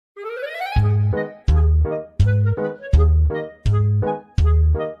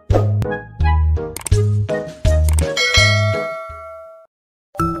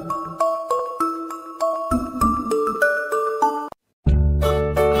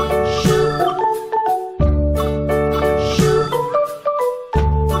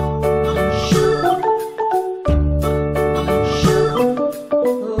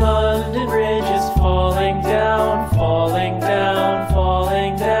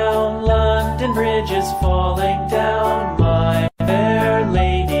and bridges falling down, my fair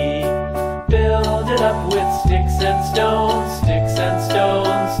lady. Build it up with sticks and stones, sticks and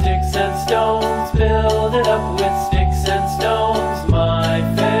stones, sticks and stones. Build it up with sticks and stones, my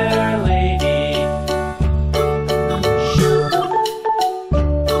fair lady.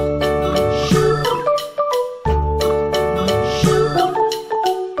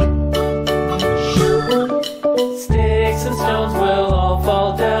 Sticks and stones will all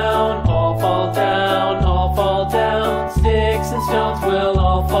fall down, all fall down, all fall down. Sticks and stones will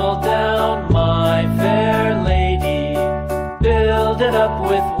all fall down, my fair lady. Build it up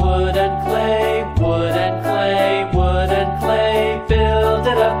with wood and clay, wood and clay, wood and clay. Build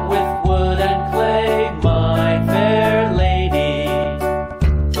it up with wood and clay, my fair lady.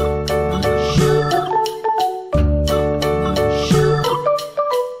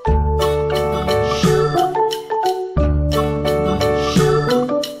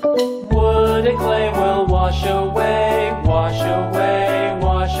 Wood and clay will wash away, wash away,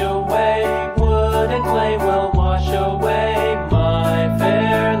 wash away. Wood and clay will wash away, my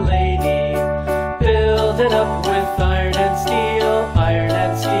fair lady. Build it up with iron and steel, iron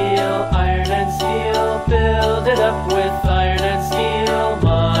and steel, iron and steel. Build it up with iron and steel,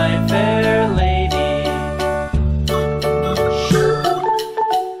 my fair lady.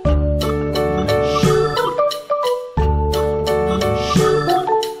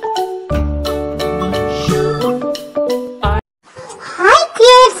 Hi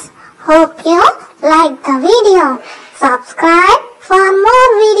kids, hope you like the video. Subscribe for more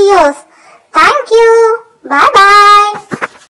videos. Thank you. Bye bye.